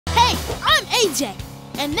AJ.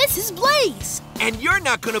 And this is Blaze. And you're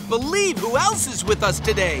not gonna believe who else is with us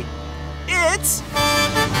today. It's...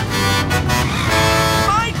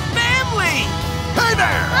 my family! Hey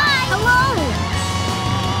there! Hi! Hello!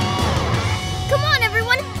 Come on,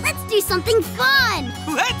 everyone. Let's do something fun!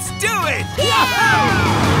 Let's do it! Oh,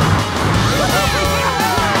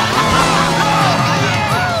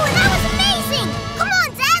 that was amazing! Come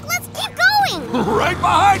on, Dad, let's keep going! Right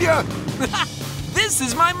behind you! This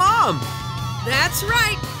is my mom. That's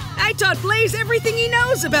right. I taught Blaze everything he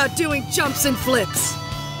knows about doing jumps and flips.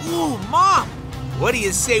 Ooh, Mom! What do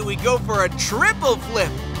you say we go for a triple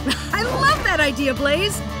flip? I love that idea,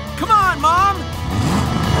 Blaze. Come on, Mom!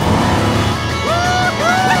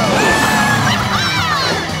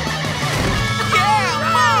 Yeah,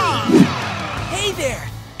 Mom! Hey there!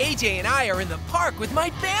 AJ and I are in the park with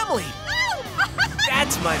my family.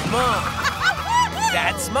 That's my mom.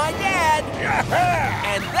 That's my dad.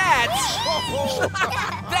 And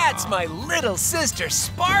that's my little sister,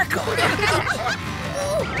 Sparkle. Ooh,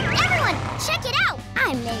 everyone, check it out!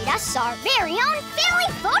 I made us our very own family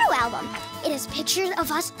photo album. It has pictures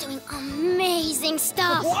of us doing amazing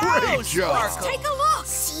stuff. Great job! Sparkle. Take a look.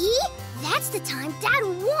 See? That's the time Dad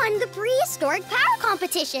won the prehistoric power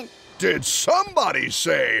competition. Did somebody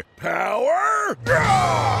say power?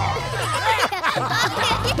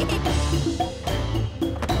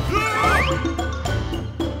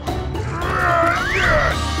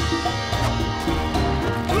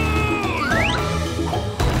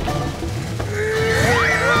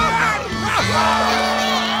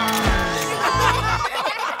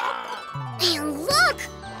 And look!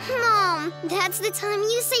 Mom, that's the time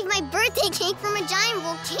you saved my birthday cake from a giant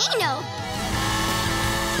volcano.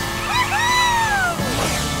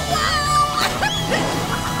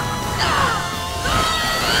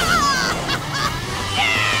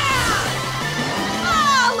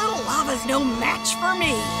 Ah, little lava's no match for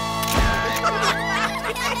me.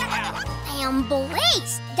 And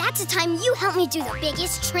Blaze, that's the time you helped me do the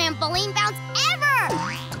biggest trampoline bounce ever!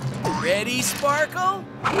 Ready, Sparkle?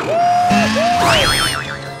 Hello,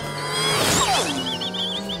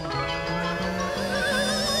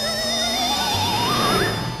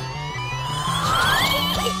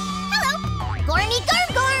 Gorny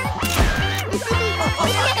Gurgler!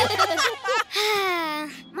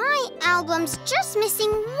 My album's just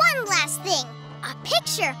missing one last thing. A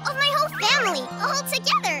picture of my whole family, all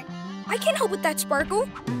together. I can help with that, Sparkle.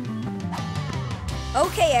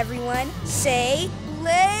 Okay, everyone, say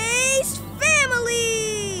Blaze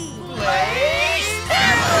Family! Blaze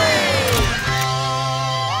Family!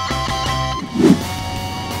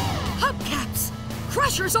 Hubcaps.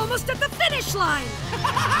 Crusher's almost at the finish line.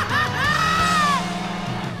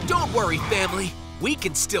 Don't worry, family. We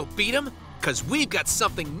can still beat them, because we've got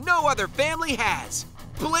something no other family has.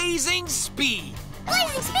 Blazing speed.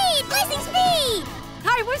 Blazing speed! Blazing speed!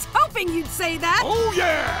 I was hoping you'd say that. Oh,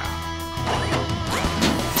 yeah!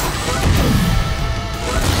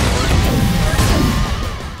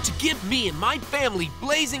 To give me and my family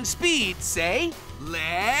blazing speed, say,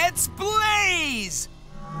 let's blaze!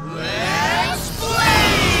 Let's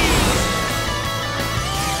blaze!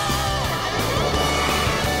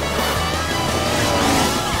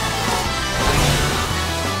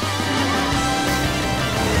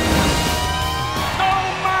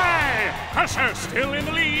 Crusher still in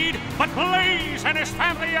the lead, but Blaze and his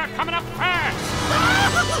family are coming up fast.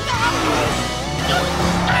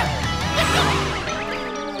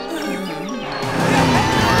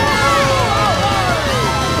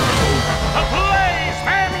 The Blaze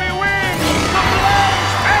family wins! The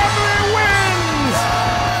Blaze family wins!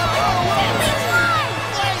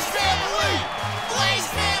 Blaze family! Blaze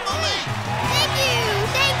family! Thank you!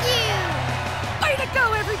 Thank you! Way to go,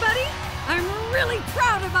 everybody. I'm really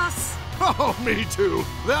proud of us. Oh, me too.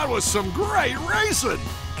 That was some great racing.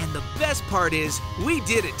 And the best part is, we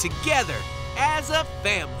did it together, as a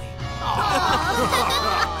family.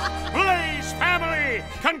 Blaze family,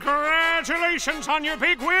 congratulations on your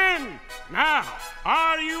big win! Now,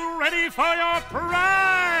 are you ready for your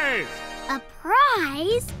prize? A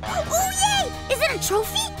prize? Oh, yay! Is it a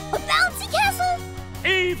trophy? A bouncy castle?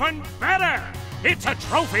 Even better! It's a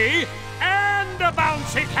trophy and a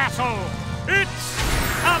bouncy castle! It's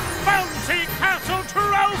a bouncy castle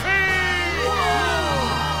trophy!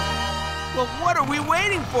 Well, what are we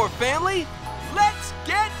waiting for, family? Let's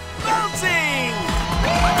get bouncing!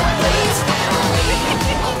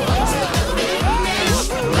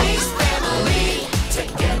 Blaze family,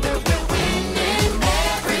 together we're winning.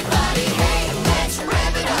 Everybody, hey, let's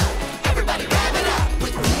rev it up. Everybody rev it up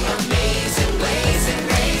with the amazing blazing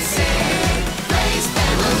racing. Blaze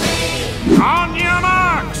family. On your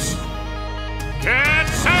marks!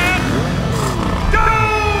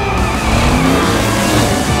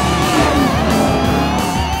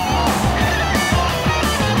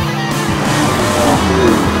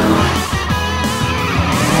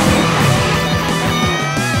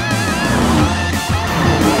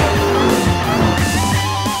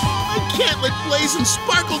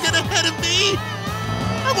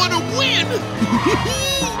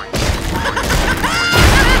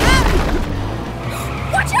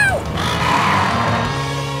 Watch out!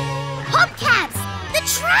 Hubcaps! The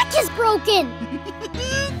track is broken!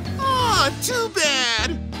 Aw, too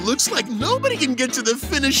bad. Looks like nobody can get to the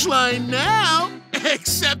finish line now,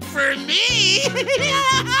 except for me.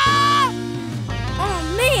 Oh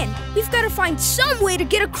man, we've got to find some way to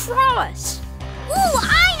get across. Ooh,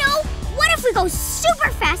 I know! What if we go super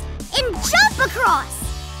fast and jump across?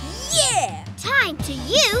 Yeah! Time to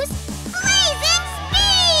use blazing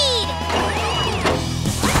speed!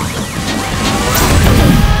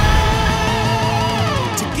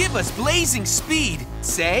 To give us blazing speed,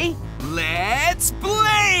 say, let's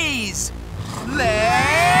blaze!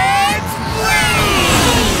 Let's blaze!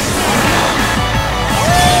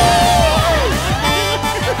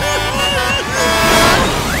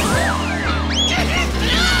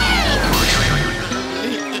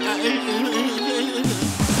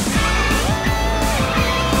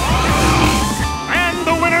 And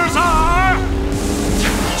the winners are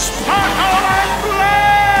Sparkle and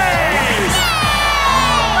Blaze!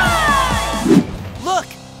 Look,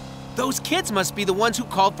 those kids must be the ones who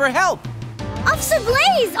called for help. Officer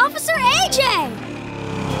Blaze! Officer AJ!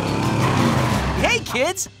 Hey,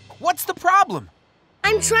 kids, what's the problem?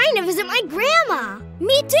 I'm trying to visit my grandma.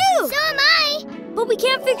 Me too! So am I. But we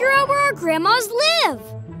can't figure out where our grandmas live.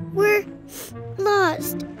 We're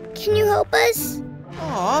lost. Can you help us?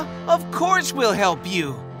 Aw, of course we'll help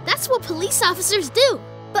you. That's what police officers do.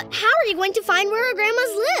 But how are you going to find where our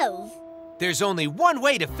grandmas live? There's only one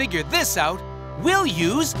way to figure this out. We'll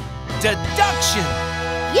use deduction.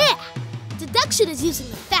 Yeah! Deduction is using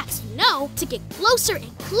the facts you know to get closer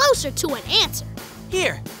and closer to an answer.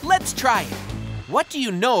 Here, let's try it. What do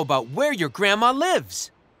you know about where your grandma lives?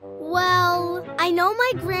 Well, I know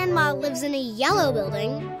my grandma lives in a yellow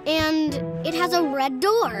building, and it has a red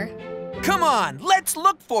door. Come on, let's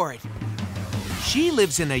look for it. She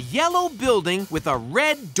lives in a yellow building with a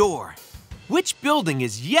red door. Which building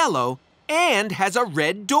is yellow and has a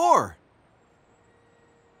red door?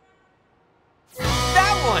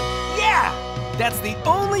 That one! Yeah! That's the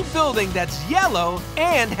only building that's yellow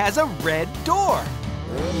and has a red door.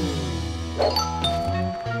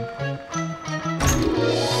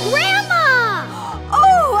 Grandma!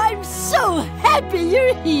 Oh, I'm so happy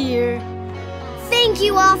you're here. Thank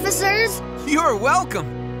you, officers. You're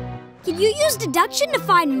welcome. Can you use deduction to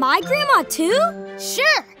find my grandma too?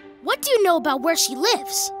 Sure. What do you know about where she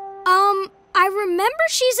lives? I remember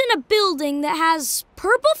she's in a building that has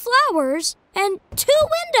purple flowers and 2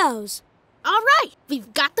 windows. All right,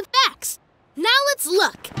 we've got the facts. Now let's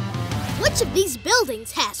look. Which of these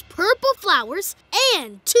buildings has purple flowers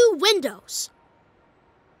and 2 windows?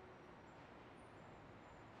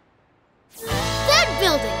 That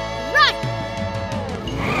building, right.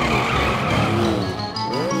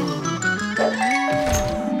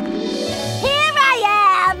 Here I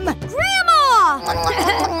am! Grandma!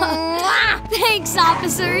 Thanks,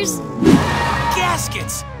 officers.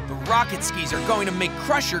 Gaskets! The rocket skis are going to make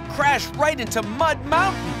Crusher crash right into Mud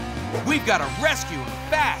Mountain. We've got to rescue him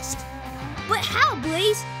fast. But how,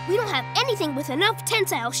 Blaze? We don't have anything with enough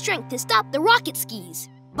tensile strength to stop the rocket skis.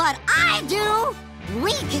 But I do!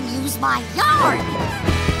 We can use my yarn!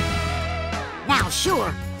 Now,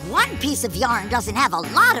 sure, one piece of yarn doesn't have a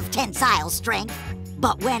lot of tensile strength,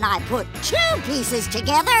 but when I put 2 pieces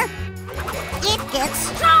together, it gets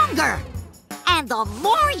stronger! And the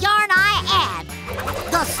more yarn I add,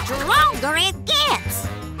 the stronger it gets!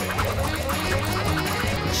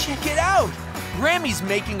 Check it out! Grammy's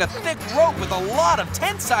making a thick rope with a lot of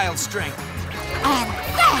tensile strength. And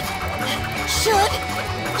that should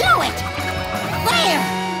do it! There!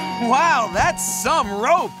 Wow, that's some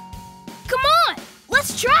rope! Come on,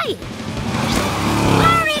 let's try it.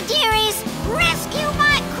 Hurry, dearies! Rescue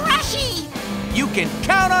my Crushy! You can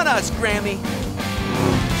count on us, Grammy.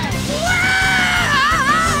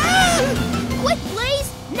 Quick, Blaze,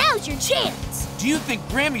 now's your chance. Do you think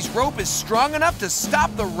Grammy's rope is strong enough to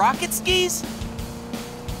stop the rocket skis?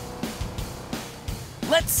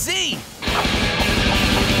 Let's see.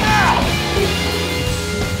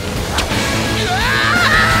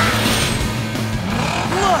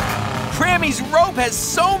 Look, Grammy's rope has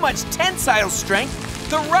so much tensile strength,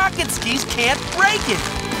 the rocket skis can't break it.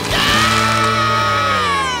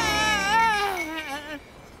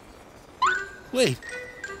 Wait,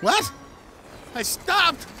 what? I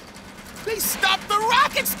stopped! They stopped the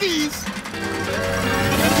rocket skis!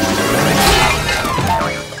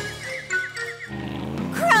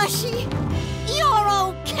 Crushy, you're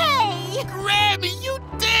okay! Grammy, you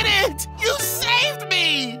did it! You saved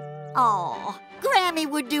me! Oh, Grammy Mammy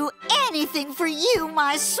would do anything for you,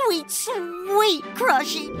 my sweet, sweet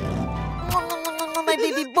Crushy. My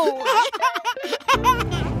baby boy.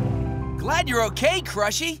 Glad you're okay,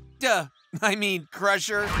 Crushy. I mean,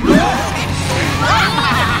 Crusher.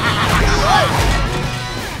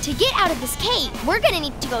 To get out of this cave, we're gonna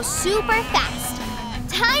need to go super fast.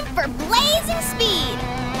 Time for blazing speed.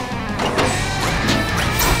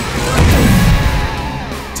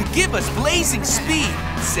 To give us blazing speed,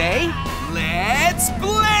 say, let's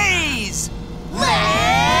blaze!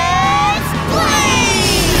 Let's blaze!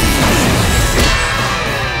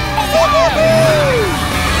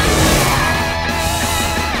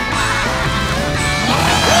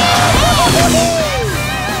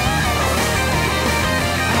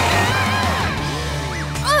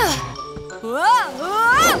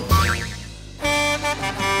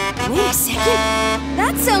 Wait a second.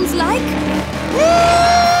 That sounds like...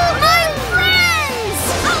 My friends!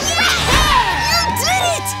 You did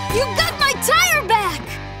it! You got my tire back!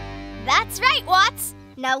 That's right, Watts.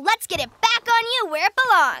 Now let's get it back on you where it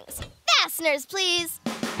belongs. Fasteners, please.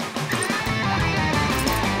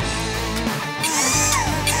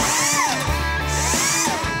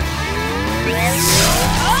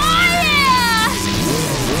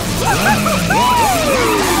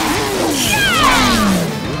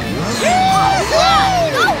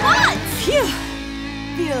 Phew!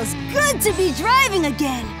 Feels good to be driving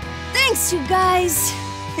again. Thanks, you guys.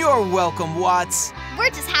 You're welcome, Watts.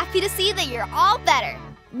 We're just happy to see that you're all better.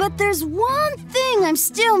 But there's one thing I'm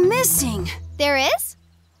still missing. There is?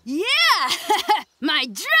 Yeah! My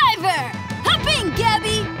driver! Hop in,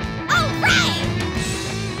 Gabby! All right!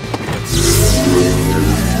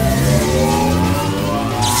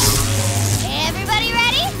 Everybody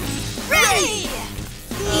ready? Ready!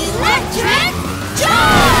 Electric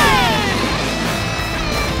joy!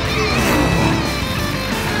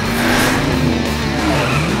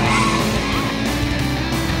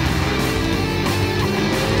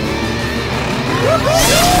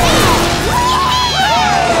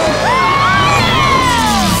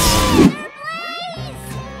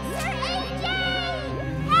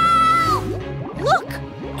 Look!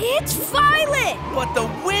 It's Violet! But the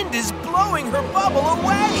wind is blowing her bubble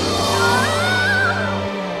away.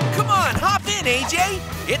 Come on, hop in, AJ.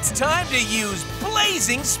 It's time to use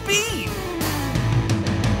blazing speed.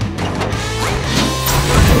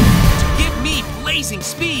 To give me blazing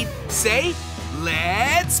speed, say,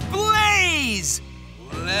 let's blaze!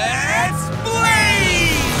 Let's blaze!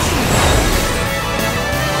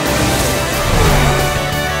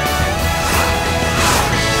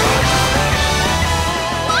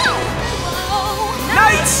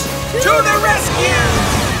 Knights, to the rescue!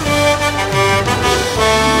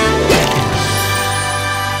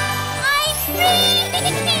 I'm free!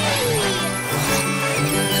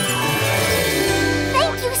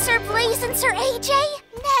 Thank you, Sir Blaze and Sir AJ.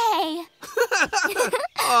 Nay.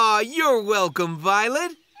 Aw, you're welcome,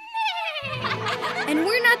 Violet. And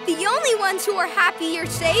we're not the only ones who are happy you're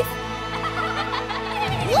safe.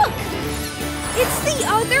 Look! It's the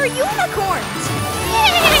other unicorns!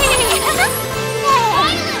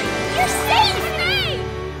 Violet, you're safe! Hey!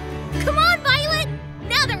 Come on, Violet!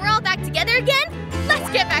 Now that we're all back together again, let's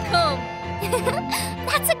get back home.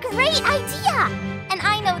 That's a great idea! And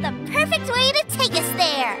I know the perfect way to take us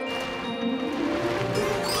there.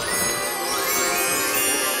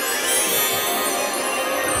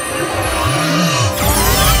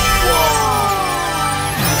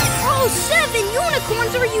 All 7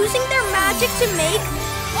 unicorns are using their magic to make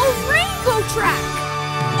a rainbow track!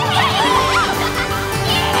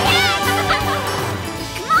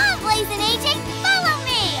 Come on, Blaze and AJ, follow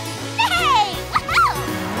me! Hey! Woohoo!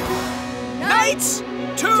 Knights,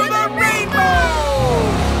 to the rainbow!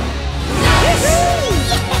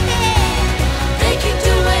 They can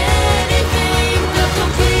do anything, they'll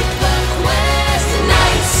complete the quest.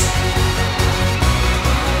 Nice!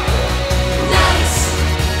 Nice!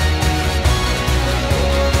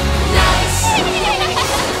 Nice!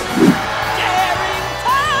 Daring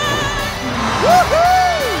time!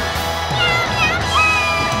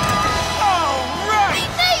 All right!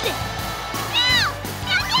 Made it! Meow!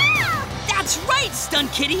 Meow, meow! That's right,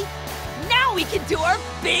 Stunt Kitty! Now we can do our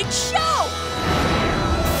big show!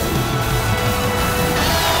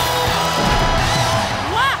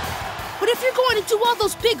 Wow! But if you're going to do all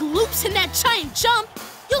those big loops in that giant jump,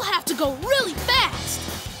 you'll have to go really fast.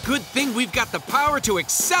 Good thing we've got the power to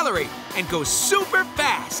accelerate and go super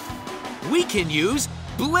fast. We can use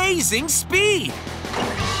blazing speed.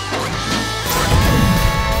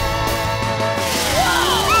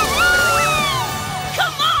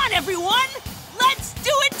 Come on, everyone! Let's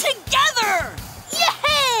do it together!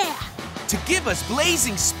 Yeah! To give us blazing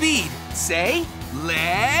blazing speed, say,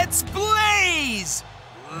 let's blaze!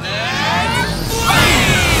 Let's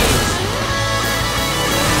blaze!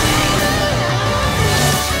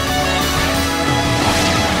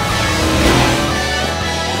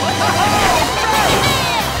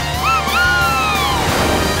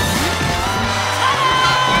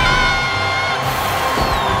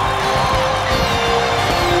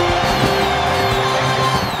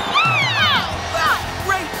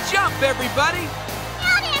 Everybody!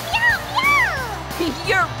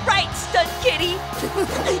 You're right, Stunt Kitty!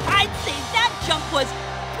 I'd say that jump was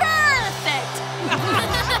perfect!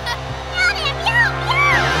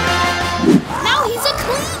 Now he's a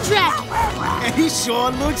clean dragon! And he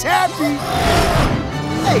sure looks happy!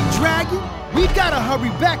 Hey, Dragon, we gotta hurry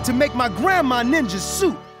back to make my grandma ninja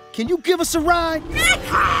suit. Can you give us a ride?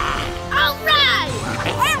 All right!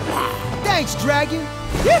 Thanks, Dragon!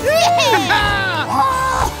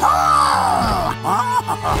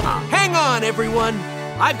 Hang on, everyone!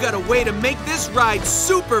 I've got a way to make this ride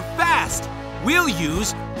super fast! We'll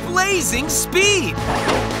use blazing speed!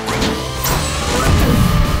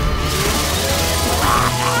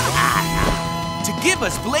 To give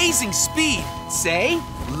us blazing speed, say,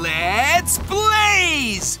 let's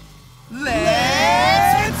blaze!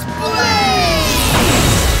 Let's blaze!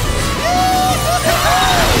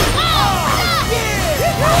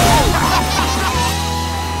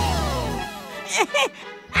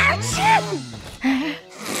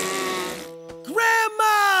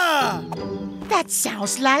 Grandma! That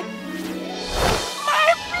sounds like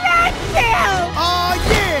my black belt! Oh,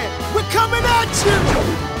 yeah! We're coming at you!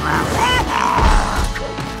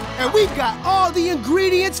 And we've got all the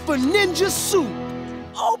ingredients for ninja soup.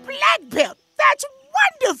 Oh, black belt! That's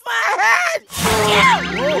wonderful!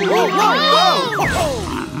 Whoa, whoa, whoa,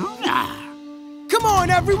 whoa! Come on,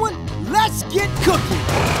 everyone! Let's get cooking!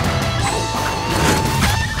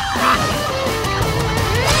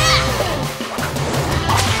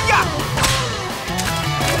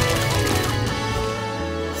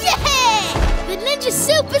 The ninja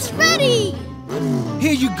soup is ready!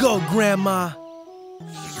 Here you go, Grandma.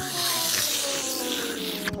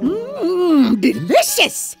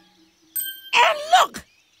 Delicious! And look!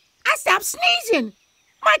 I stopped sneezing!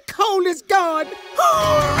 My cold is gone!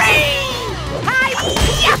 Hooray!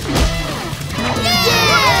 Hi-ya!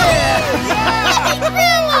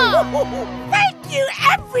 Thank you,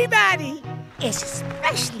 everybody!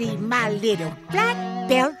 Especially my little black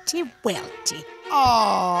belty welty.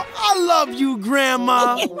 Aw, I love you,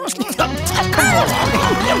 Grandma.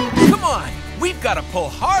 Come on, we've got to pull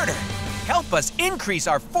harder. Help us increase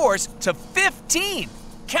our force to 15.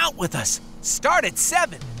 Count with us. Start at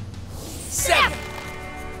 7. 7,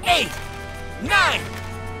 8, 9,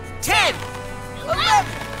 10,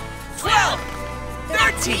 11, 12,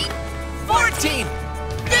 13, 14,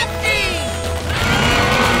 15!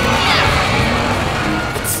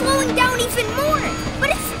 It's slowing down even more, but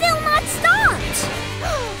it's still not stopped.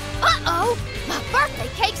 Uh-oh, my birthday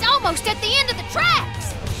cake's almost at the end of the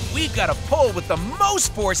tracks. We've got to pull with the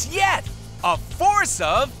most force yet. A force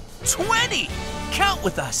of 20. Count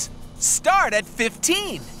with us. Start at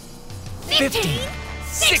 15. 15,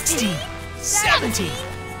 16, 17,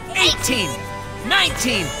 18,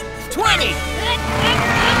 19, 20.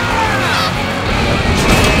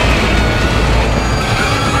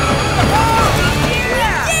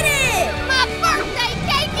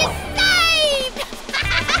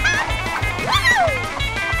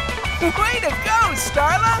 Way to go,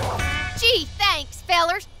 Starla! Gee, thanks,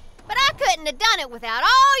 fellers. But I couldn't have done it without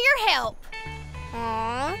all your help.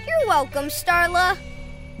 Aw, you're welcome, Starla.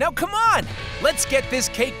 Now come on, let's get this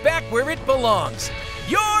cake back where it belongs.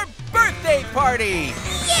 Your birthday party!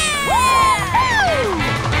 Oh!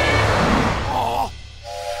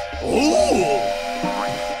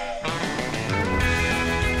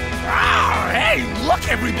 Ah, hey, look,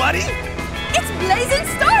 everybody! It's Blazing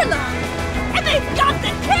Starla! And they've got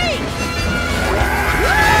the cake!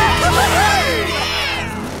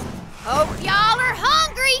 Hope y'all are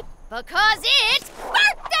hungry, because it's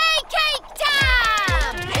birthday cake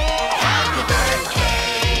time! Happy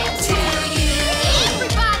birthday to you.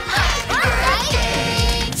 Everybody, happy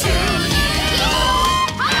birthday to you.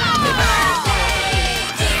 Happy birthday,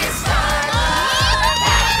 dear Starla.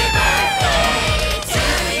 Happy birthday to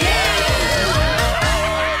you.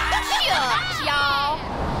 Shucks, y'all.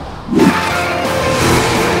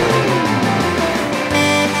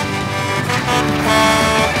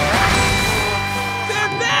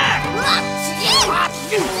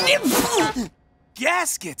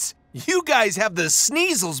 Gaskets! You guys have the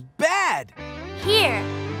sneezels bad! Here,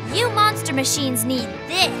 you monster machines need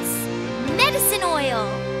this. Medicine oil.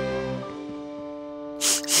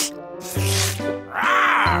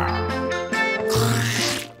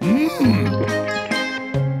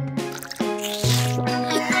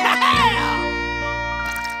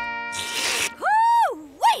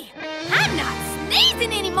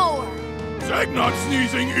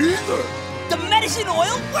 sneezing either. The medicine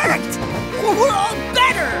oil worked! We're all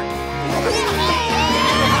better!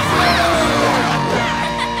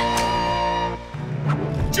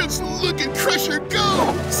 Just look at Crusher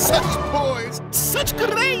go! Such poise, such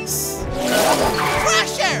grace!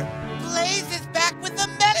 Crusher! Blaze is back with the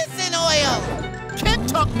medicine oil! Can't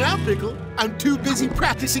talk now, Pickle. I'm too busy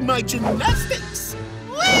practicing my gymnastics.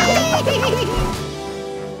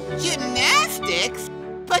 Gymnastics?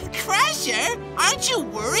 But Crusher, aren't you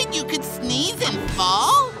worried you could sneeze and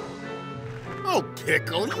fall? Oh,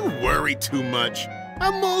 Pickle, you worry too much.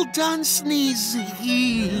 I'm all done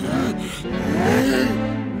sneezing.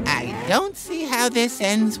 I don't see how this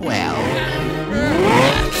ends well.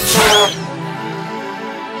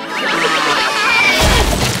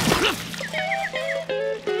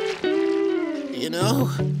 You know,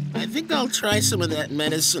 I think I'll try some of that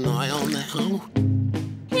medicine oil now.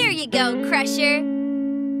 Here you go, Crusher.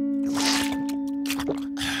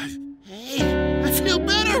 Hey, I feel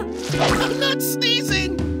better. I'm not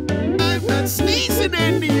sneezing. I'm not sneezing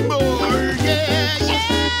anymore. Yeah,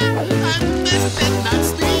 yeah. I'm missed and not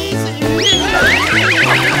sneezing.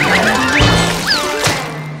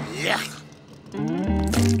 Yeah.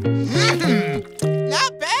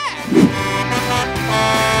 Not bad.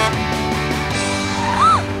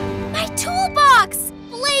 My toolbox!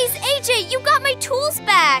 Blaze, AJ, you got my tools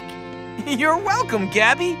back. You're welcome,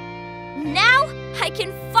 Gabby. Now I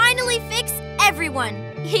can finally fix everyone,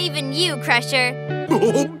 even you, Crusher.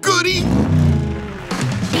 Oh, goody!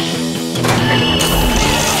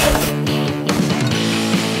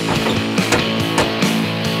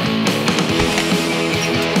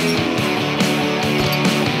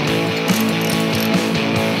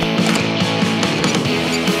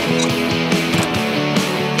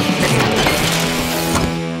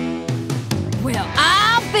 Well,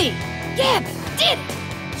 I'll be. Gabby did it.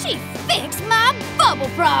 She fixed my bubble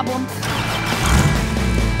problem.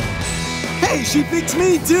 Hey, she fixed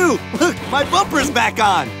me too! Look, my bumper's back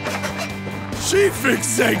on! She fixed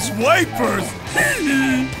Zeg's wipers.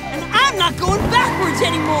 And I'm not going backwards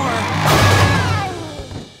anymore!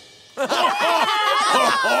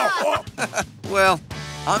 Well,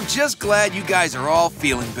 I'm just glad you guys are all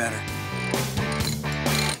feeling better.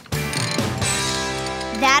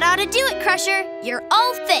 That ought to do it, Crusher. You're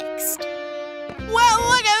all fixed. Well,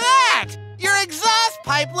 look at that! Your exhaust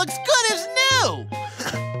pipe looks good as new!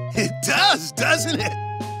 It does, doesn't it?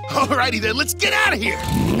 Alrighty then, let's get out of here.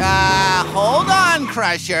 Hold on,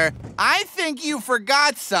 Crusher. I think you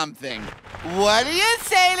forgot something. What do you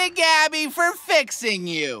say to Gabby for fixing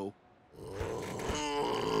you?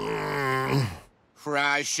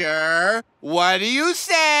 Crusher, what do you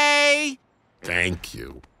say? Thank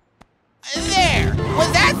you. There!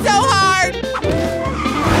 Was that so hard?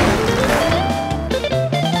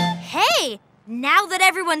 Hey, now that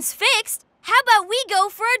everyone's fixed, how about we go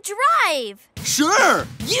for a drive? Sure!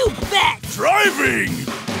 You bet! Driving!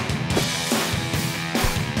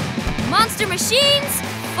 Monster machines,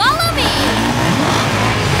 follow me!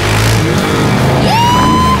 Yeah!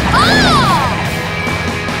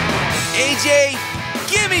 AJ,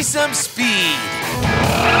 give me some speed.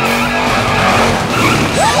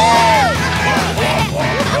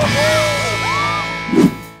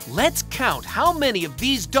 Let's count how many of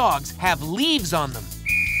these dogs have leaves on them.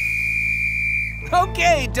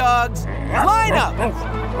 Okay, dogs, line up.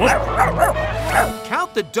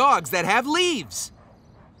 Count the dogs that have leaves.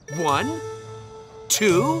 1,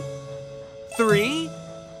 2, 3,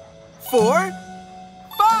 4,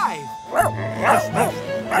 5.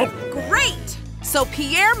 Great! So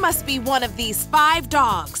Pierre must be one of these 5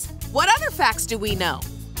 dogs. What other facts do we know?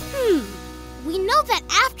 We know that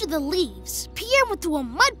after the leaves, Pierre went through a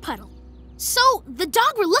mud puddle. So the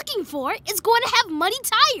dog we're looking for is going to have muddy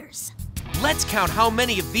tires. Let's count how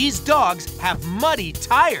many of these dogs have muddy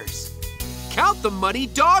tires. Count the muddy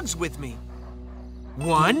dogs with me.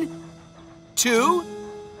 1, 2,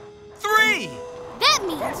 3. That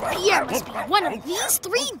means Pierre must be one of these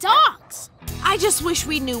 3 dogs. I just wish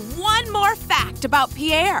we knew one more fact about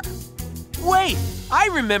Pierre. Wait, I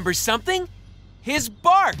remember something. His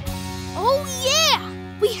bark. Oh, yeah!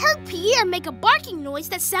 We heard Pierre make a barking noise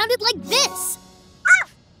that sounded like this.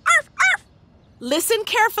 Arf, arf, arf. Listen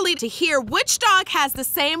carefully to hear which dog has the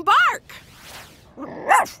same bark.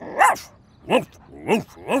 Ruff, ruff. Woof,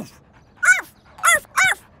 woof, woof. Arf, arf,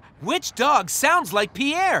 arf. Which dog sounds like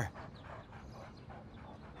Pierre?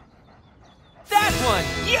 That one,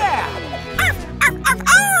 yeah! Arf, arf, arf,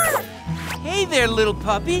 arf. Hey there, little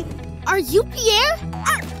puppy. Are you Pierre?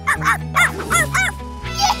 Arf, arf, arf, arf, arf, arf.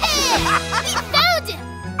 Yeah! We found him!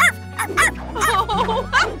 Arf, arf, arf, arf, Oh,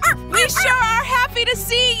 we sure are happy to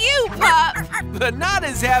see you, pup. but not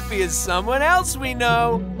as happy as someone else we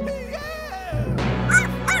know.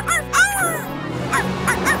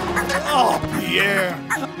 Oh, Pierre,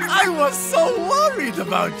 I was so worried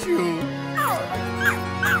about you.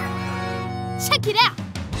 Check it out.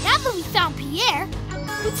 Now that we found Pierre,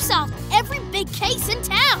 we've solved every big case in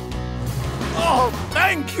town. Oh,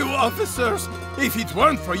 thank you, officers. If it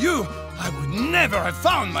weren't for you, I would never have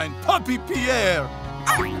found my puppy Pierre.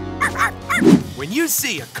 When you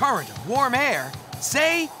see a current of warm air,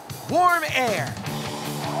 say warm air.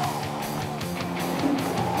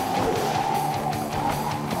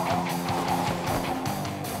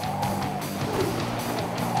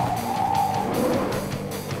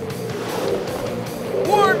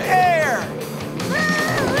 Warm air!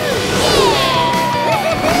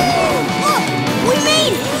 We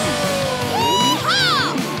made it!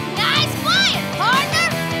 Oh, nice flying, partner!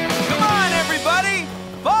 Come on, everybody!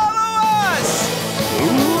 Follow us!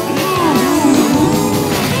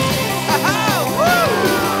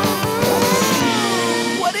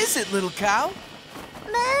 What is it, little cow?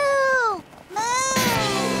 Moo!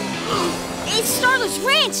 Moo! It's Starla's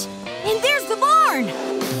ranch, and there's the barn!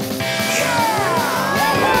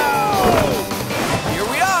 Here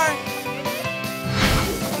we are!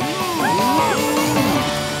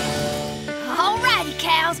 Alrighty,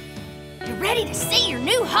 cows. You ready to see your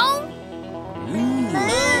new home?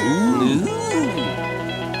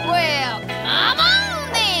 Well, come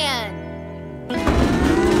on then!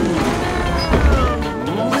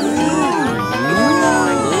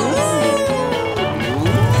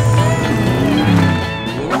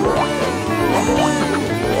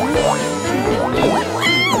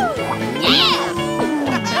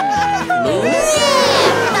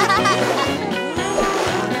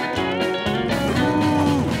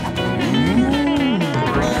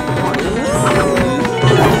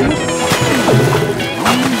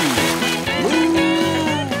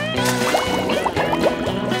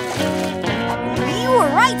 You were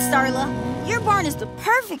right, Starla. Your barn is the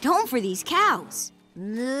perfect home for these cows.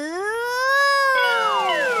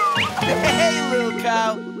 Hey, little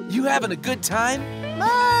cow! You having a good time?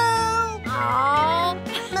 Oh, I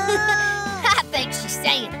think she's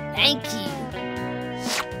saying thank you.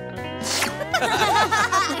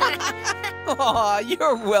 Aw,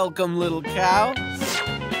 you're welcome, little cow.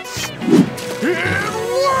 It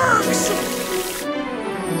works!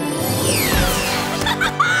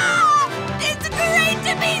 It's great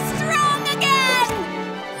to be strong again!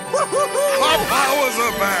 My powers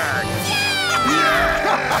are back!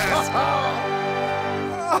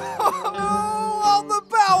 All the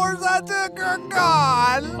powers I took are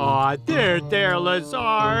gone! Aw, there,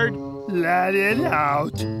 Lazard. Let it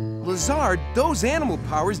out. Lazard, those animal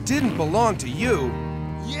powers didn't belong to you.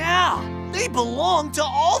 Yeah, they belong to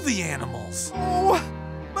all the animals. Oh,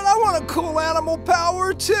 but I want a cool animal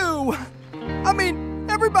power too. I mean,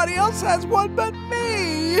 everybody else has one but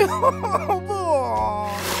me.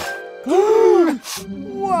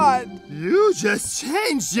 What? You just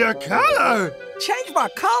changed your color. Change my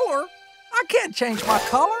color? I can't change my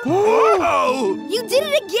color. Whoa! You did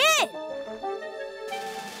it again!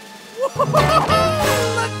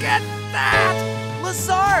 Look at that!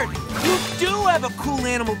 Lazard, you do have a cool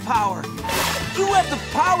animal power. You have the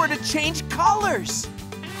power to change colors.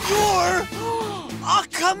 You're a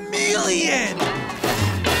chameleon!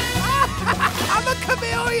 I'm a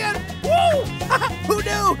chameleon! Woo! Who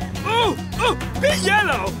knew? Ooh, be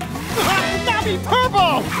yellow! Now be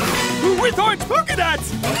purple! With orange polka dots!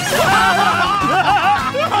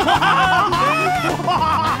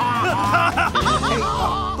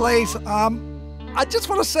 Please, I just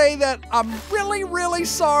want to say that I'm really, really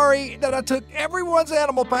sorry that I took everyone's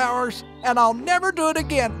animal powers, and I'll never do it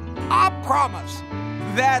again. I promise.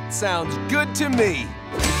 That sounds good to me.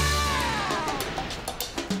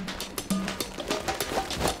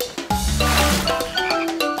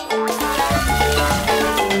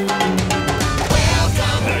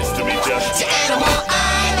 Nice to meet ya. To Animal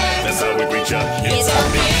Island. That's how we greet ya. It's a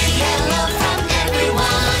big hello from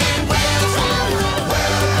everyone. And welcome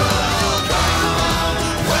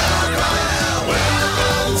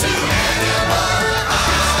to Animal Island.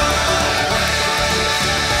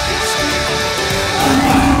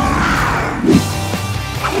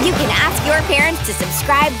 You can ask your parents to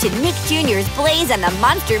subscribe to Nick Jr.'s Blaze and the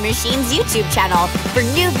Monster Machines YouTube channel for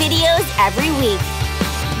new videos every week.